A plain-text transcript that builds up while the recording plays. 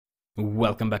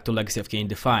Welcome back to Legacy of Kain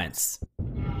Defiance.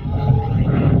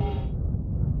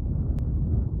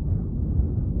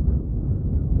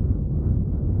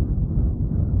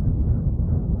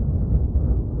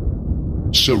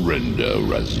 Surrender,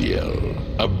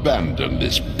 Raziel. Abandon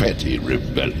this petty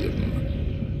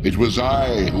rebellion. It was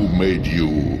I who made you.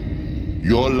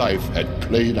 Your life had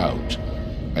played out,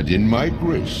 and in my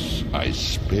grace I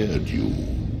spared you.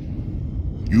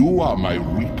 You are my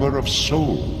reaper of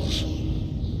souls.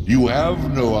 You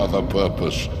have no other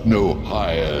purpose, no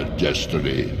higher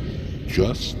destiny.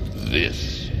 Just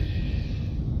this.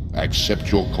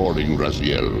 Accept your calling,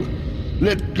 Raziel.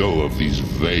 Let go of these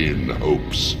vain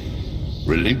hopes.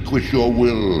 Relinquish your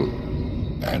will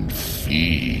and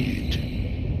feed.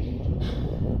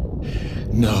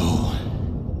 No.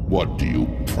 What do you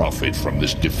profit from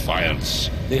this defiance?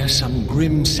 There's some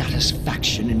grim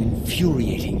satisfaction in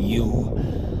infuriating you.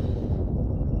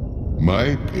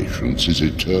 My patience is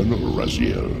eternal,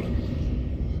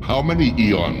 Raziel. How many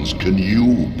eons can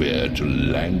you bear to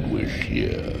languish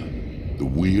here? The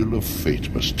wheel of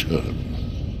fate must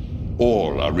turn.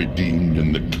 All are redeemed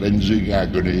in the cleansing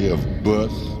agony of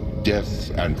birth, death,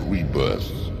 and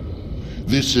rebirth.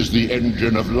 This is the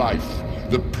engine of life,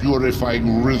 the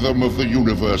purifying rhythm of the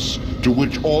universe to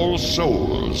which all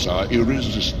souls are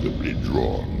irresistibly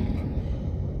drawn.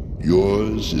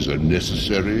 Yours is a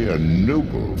necessary and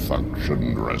noble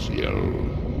function,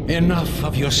 Raziel. Enough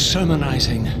of your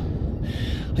sermonizing.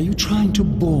 Are you trying to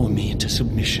bore me into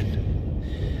submission?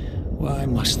 Why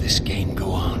must this game go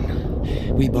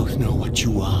on? We both know what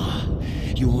you are.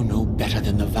 You're no better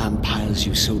than the vampires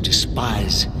you so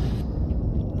despise.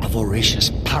 A voracious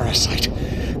parasite,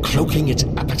 cloaking its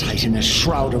appetite in a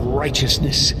shroud of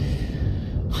righteousness.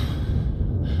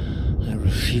 I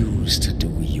refuse to do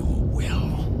your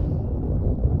will.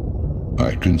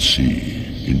 I can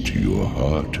see into your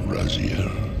heart,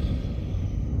 Raziel.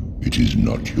 It is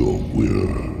not your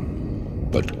will,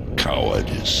 but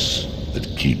cowardice that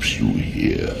keeps you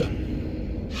here.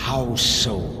 How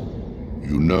so?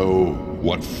 You know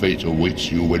what fate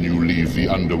awaits you when you leave the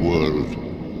Underworld.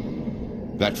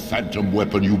 That phantom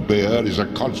weapon you bear is a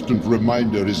constant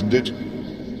reminder, isn't it?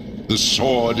 The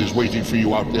sword is waiting for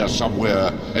you out there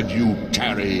somewhere, and you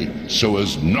tarry so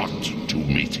as not to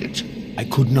meet it. I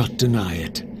could not deny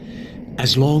it.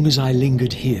 As long as I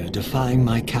lingered here, defying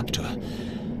my captor,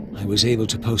 I was able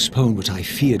to postpone what I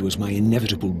feared was my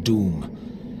inevitable doom.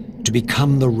 To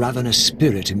become the ravenous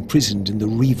spirit imprisoned in the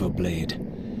Reaver Blade.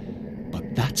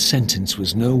 But that sentence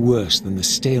was no worse than the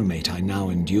stalemate I now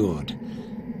endured.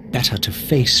 Better to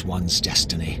face one's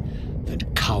destiny than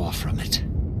cower from it.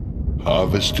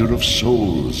 Harvester of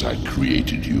souls, I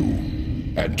created you.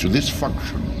 And to this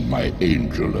function, my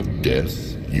angel of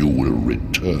death, you will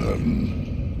return.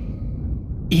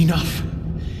 Enough.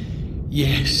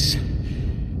 Yes,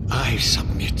 I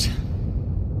submit.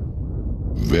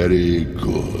 Very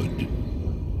good.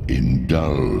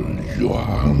 Indulge your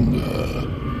hunger.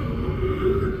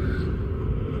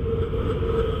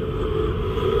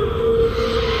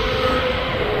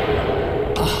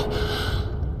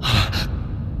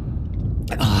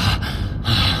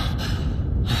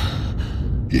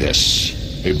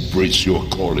 Yes, embrace your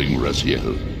calling,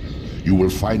 Raziel. You will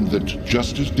find that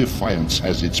just as defiance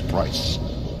has its price,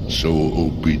 so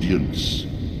obedience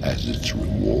has its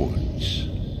rewards.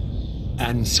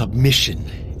 And submission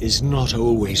is not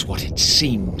always what it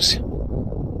seems.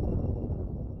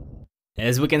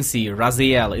 As we can see,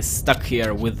 Raziel is stuck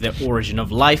here with the origin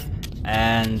of life,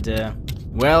 and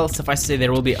well, suffice to say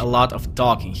there will be a lot of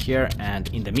talking here, and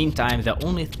in the meantime the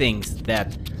only things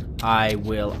that I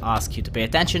will ask you to pay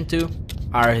attention to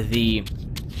are the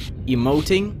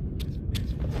emoting.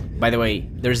 By the way,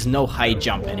 there's no high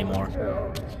jump anymore.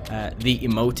 The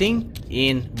emoting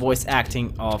in voice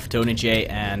acting of Tony J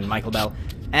and Michael Bell,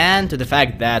 and to the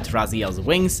fact that Raziel's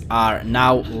wings are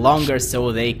now longer,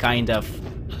 so they kind of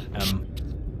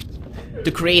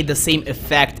to create the same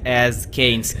effect as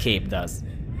Kain's cape does.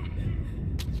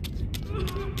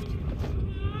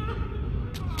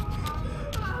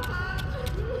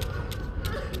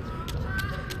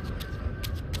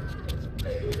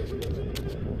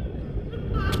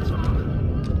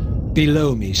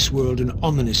 Below me swirled an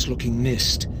ominous-looking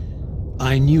mist.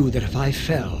 I knew that if I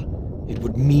fell, it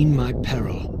would mean my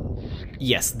peril.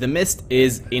 Yes, the mist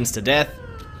is insta-death,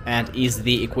 and is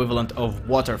the equivalent of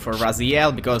water for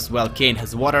Raziel, because, well, Kain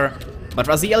has water, but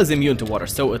Raziel is immune to water,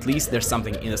 so at least there's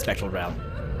something in the spectral realm.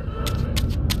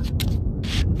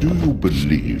 Do you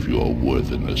believe your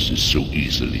worthiness is so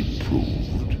easily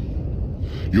proved?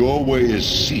 Your way is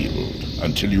sealed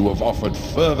until you have offered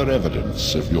further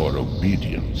evidence of your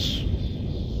obedience.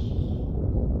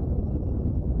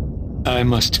 I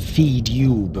must feed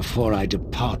you before I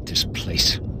depart this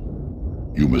place.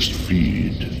 You must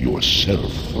feed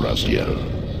yourself, Raziel.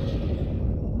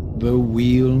 The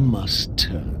wheel must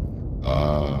turn.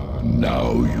 Ah,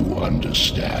 now you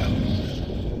understand.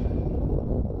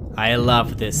 I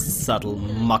love this subtle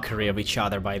mockery of each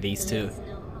other by these two.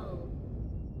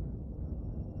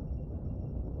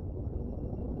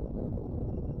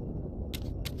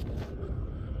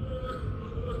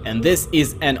 And this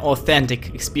is an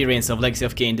authentic experience of Legacy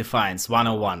of Kain Defiance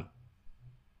 101.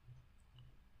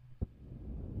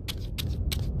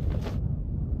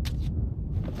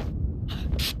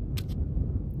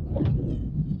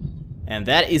 And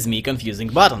that is me confusing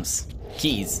buttons,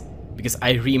 keys, because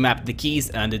I remapped the keys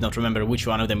and did not remember which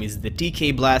one of them is the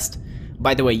TK Blast.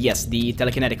 By the way, yes, the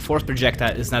telekinetic force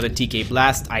projectile is now the TK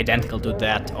Blast, identical to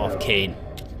that of Kain.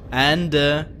 And,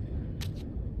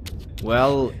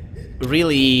 well,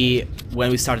 really,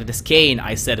 when we started as Kain,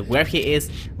 I said where he is,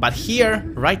 but here,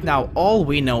 right now, all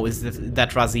we know is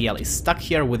that Raziel is stuck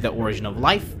here with the origin of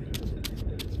life,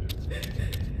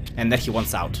 and that he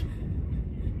wants out.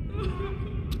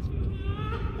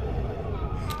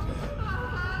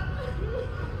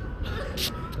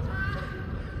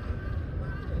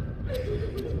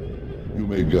 You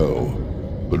may go,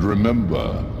 but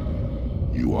remember,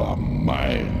 you are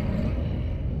mine.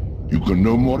 You can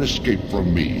no more escape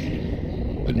from me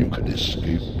than you can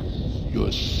escape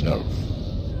yourself.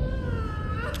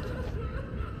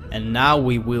 And now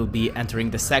we will be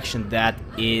entering the section that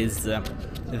is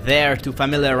there to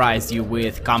familiarize you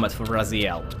with combat for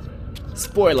Raziel.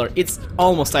 Spoiler, it's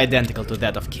almost identical to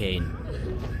that of Kain.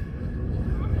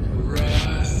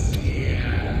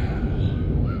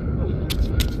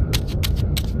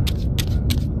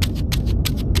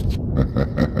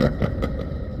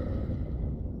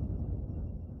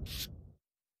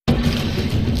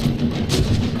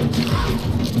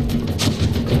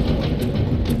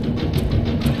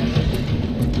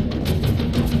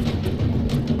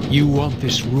 You want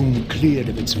this room cleared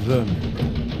of its vermin.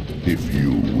 If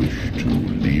you wish to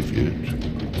leave it,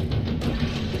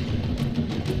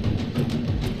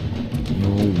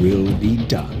 Your will be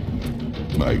done.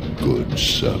 my good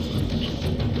servant.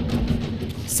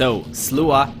 So, the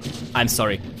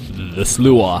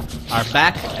Slua are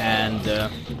back, and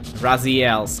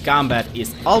Raziel's combat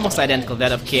is almost identical to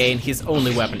that of Kain. His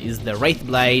only weapon is the Wraith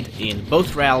Blade in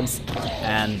both realms,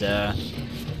 and,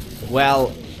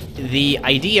 well, the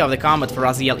idea of the combat for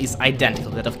Raziel is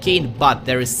identical to that of Kain, but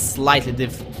there is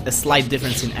a slight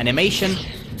difference in animation,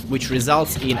 which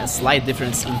results in a slight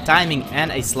difference in timing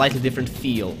and a slightly different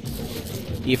feel.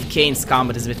 If Kain's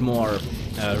combat is a bit more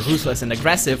ruthless and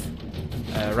aggressive,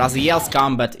 Raziel's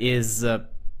combat is, I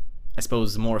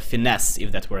suppose, more finesse,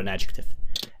 if that were an adjective.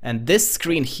 And this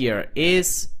screen here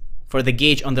is for the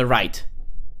gauge on the right.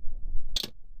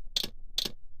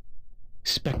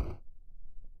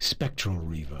 Spectral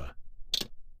Reaver.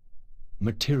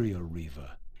 Material Reaver.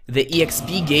 The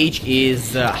EXP gauge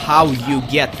is how you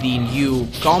get the new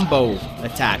combo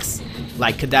attacks,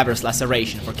 like Cadaverous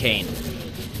Laceration for Kain.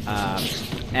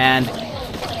 And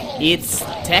it's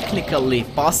technically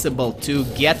possible to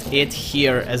get it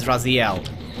here as Raziel.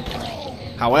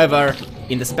 However,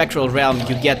 in the Spectral Realm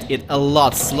you get it a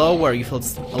lot slower, you feel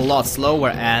a lot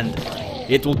slower, and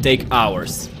it will take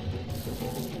hours.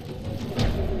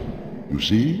 You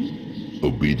see,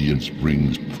 obedience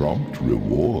brings prompt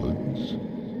rewards.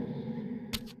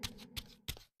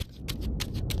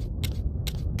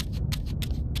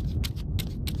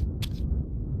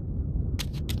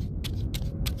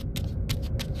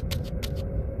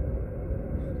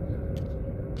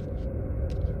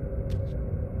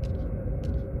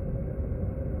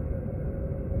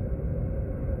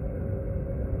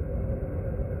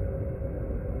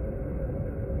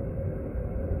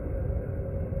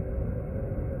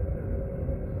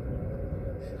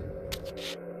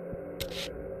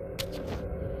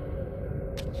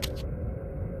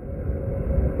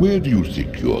 Where do you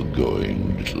think you're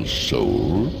going, little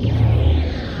soul?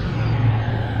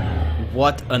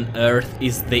 What on earth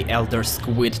is the Elder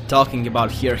Squid talking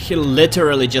about here? He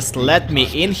literally just let me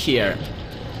in here.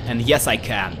 And yes, I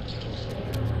can.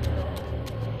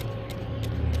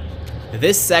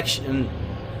 This section...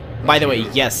 By the way,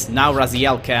 yes, now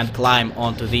Raziel can climb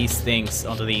onto these things,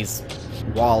 onto these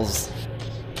walls.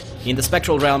 In the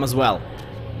Spectral Realm as well.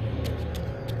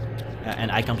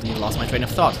 And I completely lost my train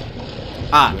of thought.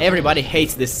 Ah, everybody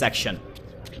hates this section.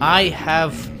 I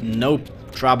have no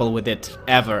trouble with it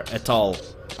ever at all.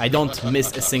 I don't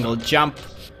miss a single jump.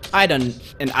 And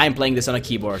I'm playing this on a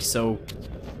keyboard, so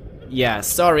yeah,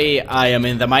 sorry, I am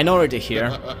in the minority here.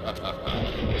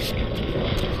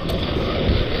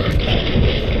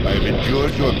 I'm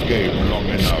endured your game long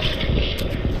enough.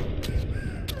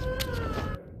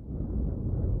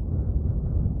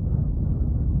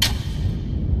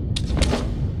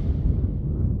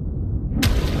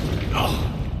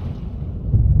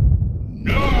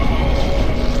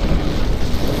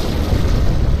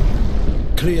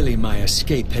 Clearly my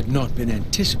escape had not been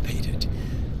anticipated,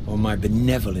 or my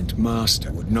benevolent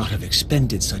master would not have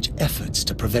expended such efforts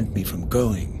to prevent me from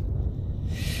going.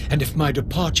 And if my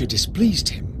departure displeased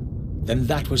him, then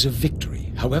that was a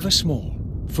victory, however small,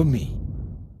 for me.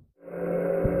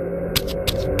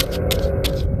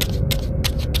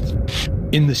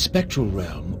 In the spectral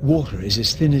realm, water is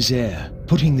as thin as air,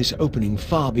 putting this opening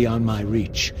far beyond my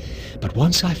reach. But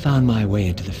once I found my way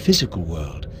into the physical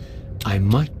world, I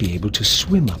might be able to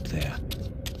swim up there.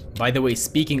 By the way,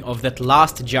 speaking of that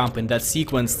last jump in that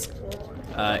sequence,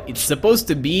 it's supposed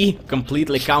to be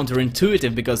completely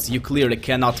counterintuitive because you clearly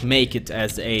cannot make it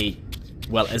as a,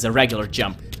 well, as a regular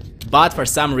jump. But for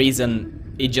some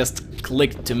reason, it just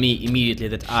clicked to me immediately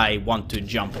that I want to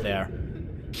jump there.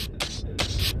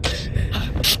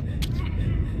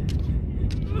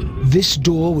 This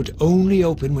door would only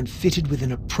open when fitted with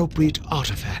an appropriate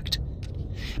artifact.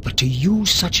 But to use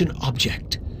such an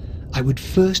object, I would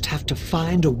first have to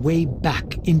find a way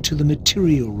back into the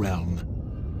material realm.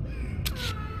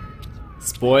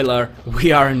 Spoiler,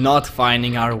 we are not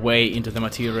finding our way into the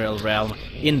material realm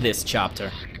in this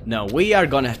chapter. No, we are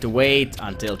gonna have to wait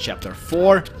until chapter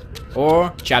 4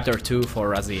 or chapter 2 for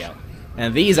Raziel.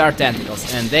 And these are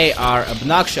tentacles, and they are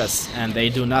obnoxious, and they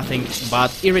do nothing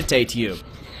but irritate you.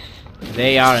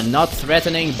 They are not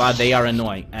threatening, but they are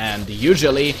annoying, and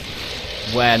usually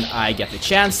when I get the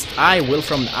chance, I will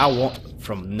from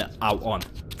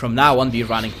now on be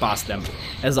running past them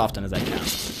as often as I can.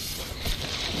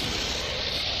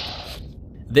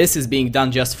 This is being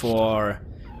done just for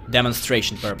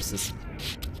demonstration purposes.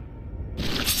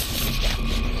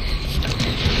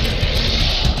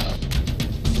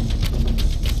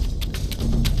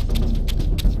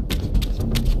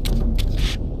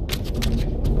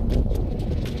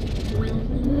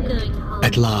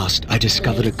 At last, I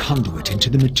discovered a conduit into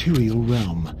the material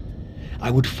realm. I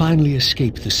would finally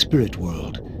escape the spirit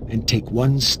world and take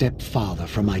one step farther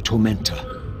from my tormentor.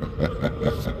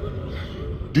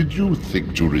 Did you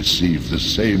think to receive the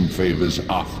same favors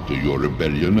after your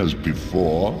rebellion as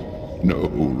before? No,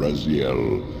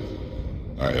 Raziel.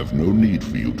 I have no need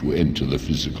for you to enter the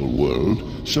physical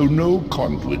world, so no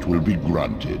conduit will be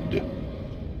granted.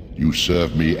 You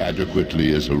serve me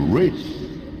adequately as a wraith,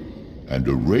 and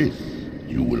a wraith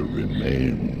you will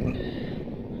remain.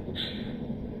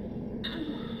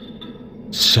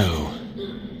 So,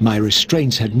 my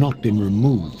restraints had not been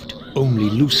removed, only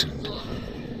loosened.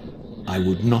 I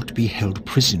would not be held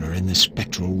prisoner in the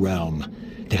spectral realm.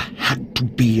 There had to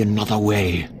be another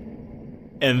way.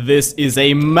 And this is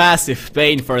a massive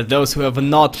pain for those who have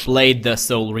not played the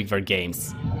Soul Reaver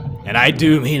games. And I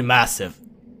do mean massive.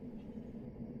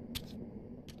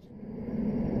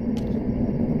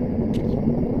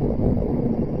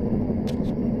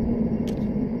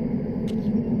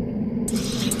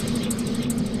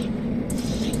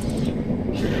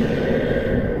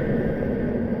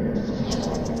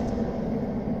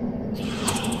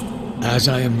 As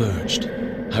I emerged,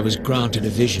 I was granted a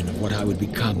vision of what I would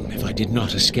become if I did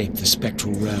not escape the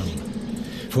spectral realm.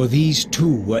 For these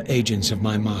too were agents of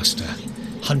my master,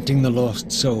 hunting the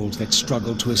lost souls that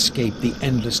struggled to escape the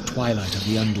endless twilight of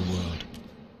the Underworld.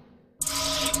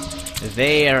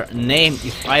 Their name,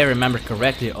 if I remember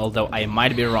correctly, although I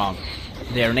might be wrong,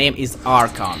 their name is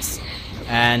Archons.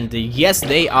 And yes,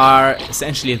 they are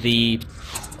essentially the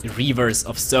reavers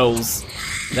of souls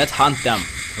that hunt them.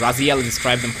 Raziel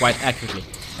described them quite accurately.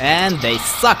 And they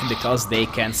suck because they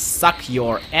can suck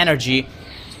your energy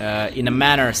in a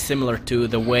manner similar to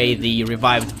the way the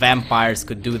revived vampires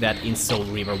could do that in Soul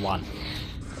Reaver 1.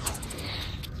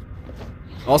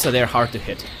 Also, they're hard to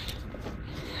hit.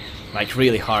 Like,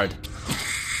 really hard.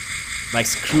 Like,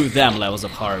 screw them levels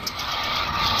of hard.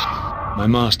 My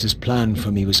master's plan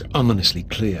for me was ominously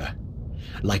clear.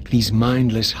 Like these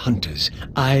mindless hunters,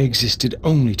 I existed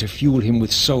only to fuel him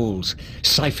with souls,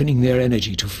 siphoning their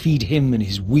energy to feed him in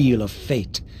his wheel of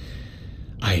fate.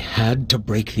 I had to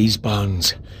break these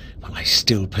bonds, while I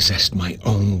still possessed my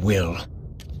own will.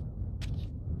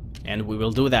 And we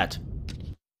will do that.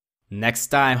 Next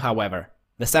time, however,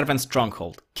 the Serpent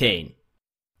Stronghold, Kain.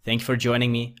 Thank you for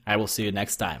joining me. I will see you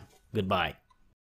next time. Goodbye.